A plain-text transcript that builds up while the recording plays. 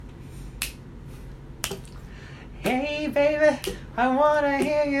baby, I wanna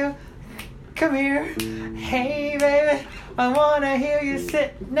hear you. Come here. Hey, baby, I wanna hear you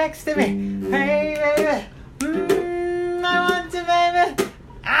sit next to me. Hey, baby, I want to, baby.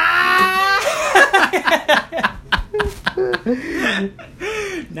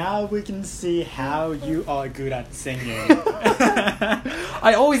 Now we can see how you are good at singing.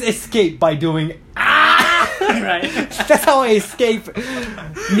 I always escape by doing Right. That's how I escape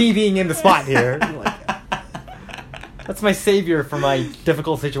me being in the spot here. That's my savior for my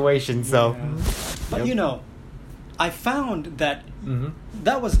difficult situation. So, But I found that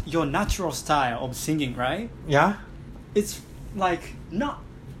that was your natural style of singing, right? yeah. It's like not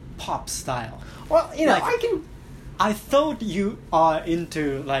pop style. Well, Like- I I thought you are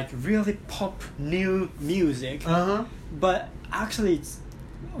into like really pop new music, can. but actually,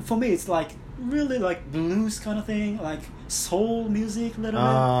 for me, it's like really like blues kind of thing, like soul music a little bit.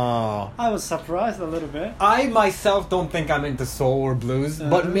 Oh. I was surprised a little bit. I myself don't think I'm into soul or blues,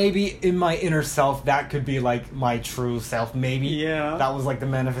 but maybe in my inner self that could be like my true self. Maybe that was like the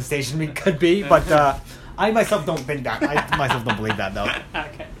manifestation it could be, but I myself don't think that. I myself don't believe that though.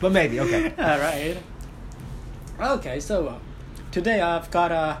 Okay. But maybe okay. All right. Okay, so today I've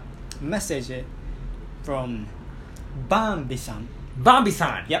got a message from Bambi-san.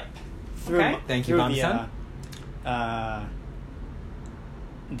 Bambi-san. Yep. Okay. Thank you, Bambi-san.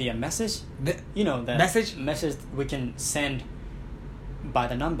 The message. The The message we can send by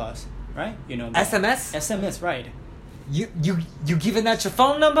the numbers, right? The SMS. SMS, right? You giving that your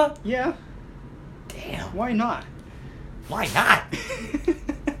phone number? Yeah. Damn. Why not? Why not?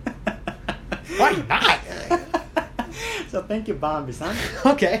 Why not? So thank you, Bambi-san.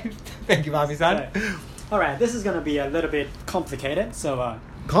 Okay. Thank you, Bambi-san. Right. All right, this is gonna be a little bit complicated, so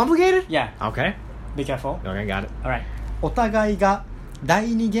Complicated? yeah, Okay. be careful. Okay, got it. All right. お互いが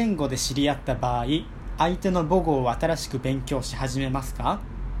第二言語で知り合った場合、相手の母語を新しく勉強し始めますか？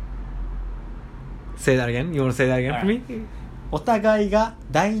 Say that again. You want to say that again for me? お互いが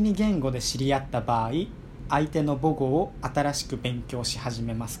第二言語で知り合った場合、相手の母語を新しく勉強し始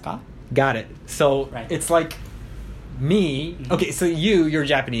めますか？ Got it. So Right. it's like me. Okay, so you're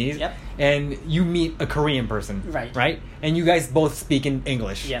Japanese, Yep. and you meet a Korean person, Right. Right, and you guys both speak in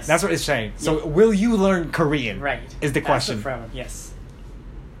English. Yes. That's what it's saying. So Yeah. will you learn Korean? Right. Is the That's question? the problem. Yes.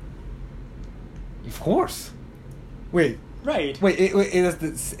 Of course. Wait. Right. Wait.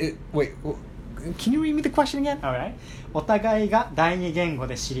 Wait. Can you read me the question again? Alright. お互いが第二言語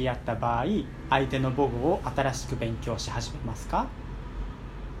で知り合った場合、相手の母語を新しく勉強し始めますか？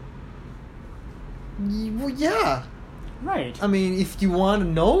 Well, yeah. Right. I mean, if you want to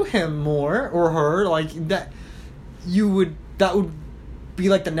know him more or her, like that, that would be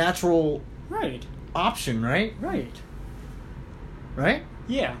like the natural Right. option, right? Right. Right?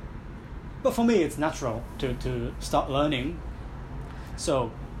 Yeah. But for me, it's natural to start learning. So,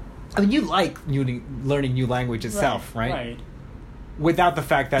 I mean, you like learning new language itself, right? Right. Without the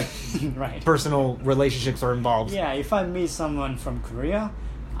fact that Right. personal relationships are involved. Yeah, if I meet someone from Korea,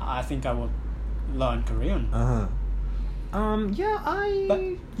 I think I would learn Korean. Uh-huh. But,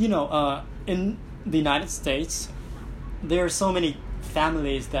 in the United States, there are so many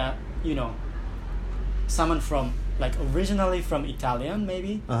families that, someone from, like, originally from Italian,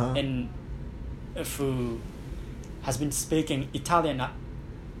 maybe, Uh-huh. and who has been speaking Italian at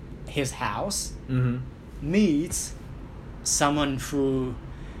his house, Mm-hmm. meets someone who,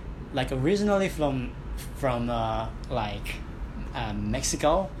 like, originally from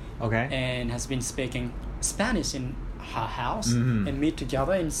Mexico, Okay. and has been speaking Spanish in her house, Mhm. and meet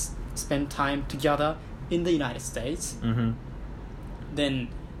together and spend time together in the United States, Mm-hmm. then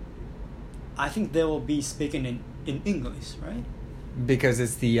I think they will be speaking in English, right? Because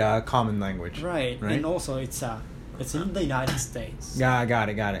it's the common language. Right. Right. And also it's in the United States. Yeah, got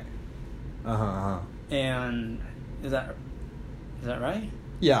it. Uh-huh, uh-huh. And is that right?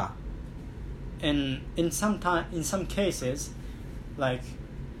 Yeah. And in some cases, like,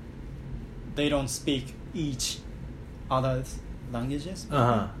 they don't speak each other's languages.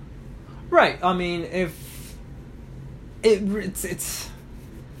 Uh-huh. Right. I mean, if it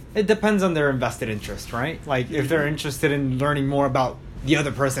depends on their invested interest, right? Like, if they're interested in learning more about the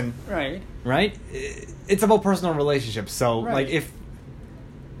other person, Right. right? It's about personal relationships. So, Right. like,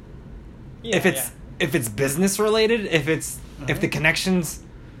 if it's business related, if the connection's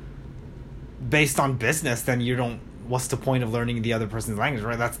based on business, then you don't. What's the point of learning the other person's language,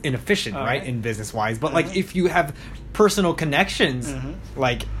 right? That's inefficient, right? Okay. In business wise. But like, if you have personal connections,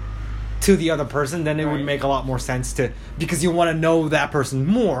 like, to the other person, then it would Right. make a lot more sense because you want to know that person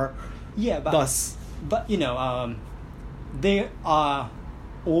more. Yeah, but Thus, they are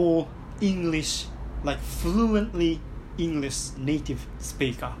all English, like, fluently English native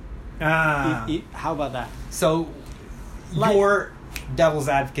speaker. Ah. How about that? So, your devil's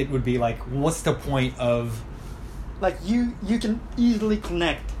advocate would be like, what's the point of... Like, you can easily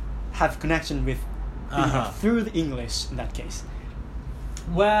have connection with through the English in that case.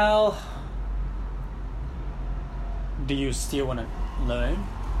 Well... Do you still want to learn?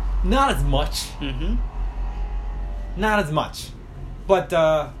 Not as much. Mm-hmm. Not as much. But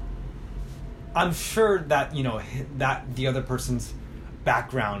I'm sure that, that the other person's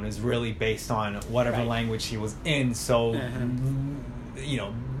background is really based on whatever language he was in. So,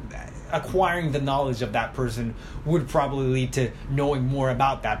 acquiring the knowledge of that person would probably lead to knowing more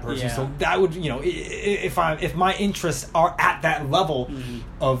about that person. Yeah. So that would, if my interests are at that level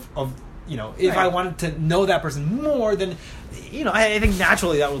of if I wanted to know that person more, then I think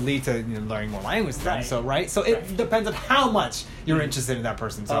naturally that would lead to learning more language. Then. So so it depends on how much you're interested in that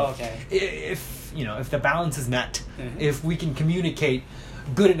person. So if the balance is met, if we can communicate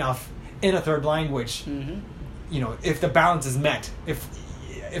good enough in a third language, if the balance is met,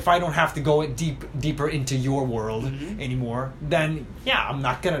 if I don't have to go deeper into your world anymore, then I'm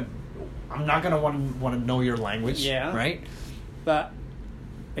not gonna want to know your language, right? But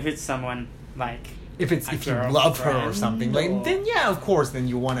if it's someone like if you love her or something, then of course, then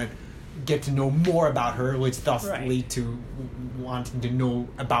you want to get to know more about her, which thus lead to wanting to know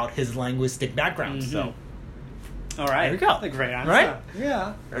about his linguistic background. So, all right, there we go. A great answer, right?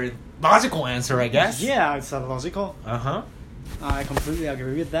 Yeah, very logical answer, I guess. Yeah, it's logical. I completely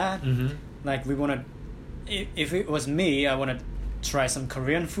agree with that. Like we want to, if it was me, I want to try some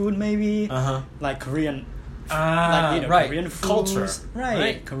Korean food, maybe. Like Korean, Korean foods, culture,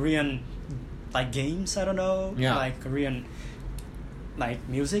 right? Korean, like games. I don't know. Yeah. Like Korean, like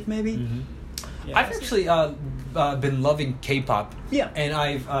music, maybe. Yeah, I've actually been loving K-pop. Yeah. And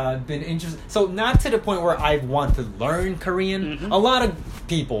I've been interested. So not to the point where I want to learn Korean. A lot of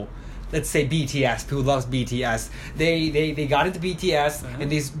people, let's say BTS, who loves BTS, they got into BTS and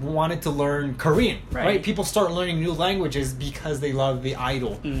they wanted to learn Korean, right? People start learning new languages because they love the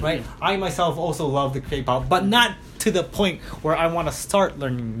idol, right? I myself also love the K-pop, but not to the point where I want to start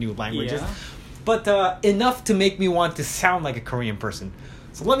learning new languages. But enough to make me want to sound like a Korean person.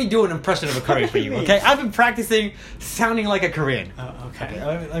 So let me do an impression of a Korean for you, okay? I've been practicing sounding like a Korean.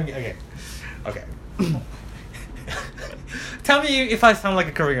 Okay. Tell me if I sound like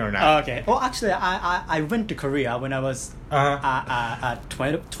a Korean or not. Okay. Well, actually, I went to Korea when I was 10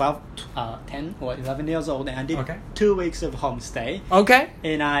 or 11 years old, and I did 2 weeks of homestay. Okay.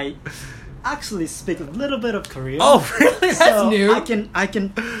 And I actually speak a little bit of Korean. Oh, really? That's new. I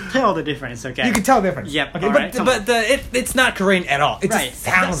can tell the difference. Okay. You can tell the difference. Yep. Okay, right, but it's not Korean at all. It just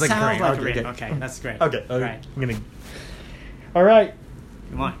sounds like Korean. Okay, that's great. Okay. Right. I'm gonna. All right.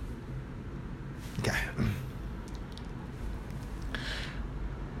 Come on. Okay.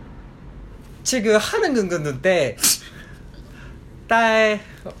 지금 하는 건데 달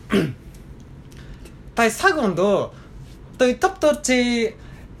사건도 또 텁텁지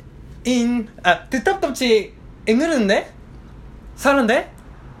텁텁지 eng르는데 사는데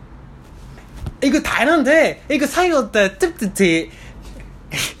이거 다른데 이거 사이었다 찝찝지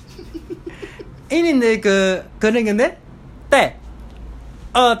인인데 그런 건데 때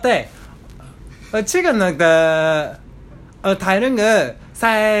지금 나다 다른 거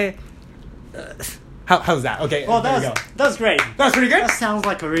사이 how's that? Okay. Well, that's great. That's pretty good. That sounds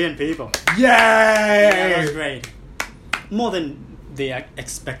like Korean people. Yay! Yeah, that's great. More than they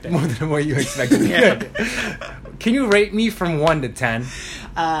expected. More than what you expected. Good. Can you rate me from 1 to 10?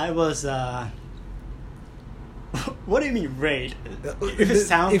 It was. What do you mean rate? If it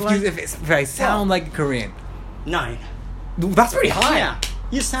sounds if I sound like Korean, 9. That's pretty high. Yeah,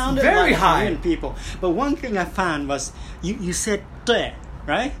 you sounded very like high. Korean people. But one thing I found was you said 对,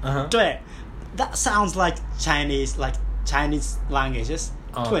 right? 对. That sounds like Chinese languages.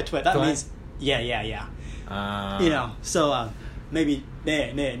 对. That means yeah. So maybe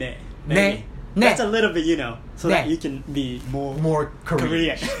maybe. That's a little bit, so that you can be more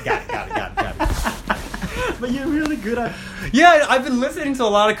Korean. Got it. But you're really good at. Yeah, I've been listening to a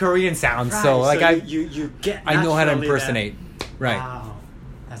lot of Korean sounds, so like you get. I know how to impersonate. Right. Wow,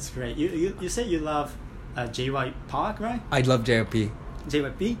 that's great. You said you love JY Park, right? I love JYP.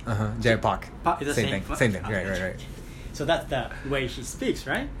 JYP. JY Park. Same thing. Right. So that's the way he speaks,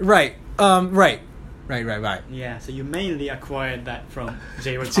 right? Right. Right. Yeah. So you mainly acquired that from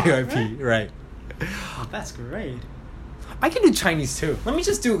JYP. JYP. Right. Oh, that's great. I can do Chinese too. Let me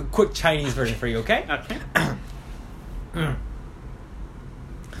just do a quick Chinese version for you, okay? Okay.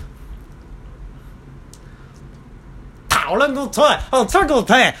 讨论不错，这个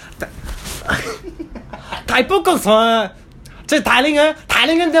对。太不公平，这台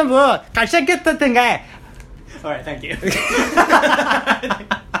湾人政府感谢给他的爱。 Alright, thank you.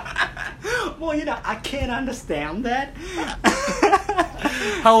 Well, I can't understand that.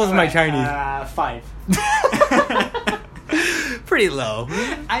 How was my Chinese? 5. Pretty low.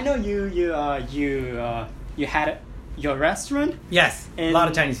 I know you had your restaurant. Yes, a lot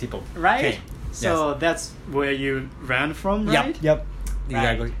of Chinese people. Right? Okay. So Yes. that's where you ran from, right? Yep.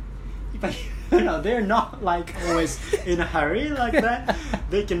 Exactly. But they're not like always in a hurry like that.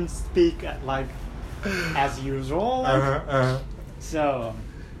 They can speak like as usual. Like. So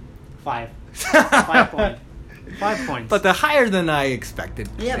 5. 5 points. 5 points. But higher than I expected.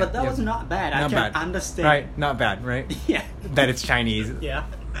 Yeah, but that was not bad. Not I can bad. understand. Right, not bad, right? Yeah. That it's Chinese. Yeah.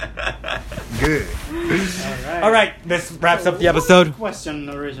 Good. Alright. All right, this wraps up the episode. What was the question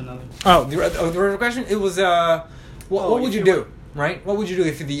originally? Oh, the original question? It was what would you do? Right? What would you do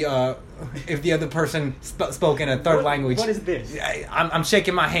if the other person spoke in a third language? What is this? I'm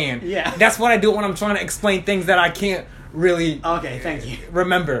shaking my hand. Yeah. That's what I do when I'm trying to explain things that I can't really Okay, thank you.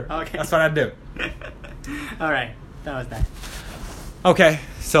 remember. Okay. That's what I do. Alright, that was that. Okay,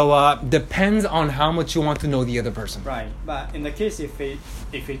 so depends on how much you want to know the other person. Right, but in the case if it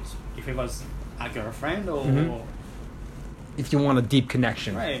was a girlfriend or If you want a deep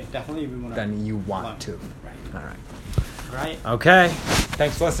connection, right, definitely we want. then you want to. Right. All right. Right. Okay.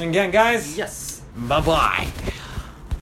 Thanks for listening again, guys. Yes. Bye-bye.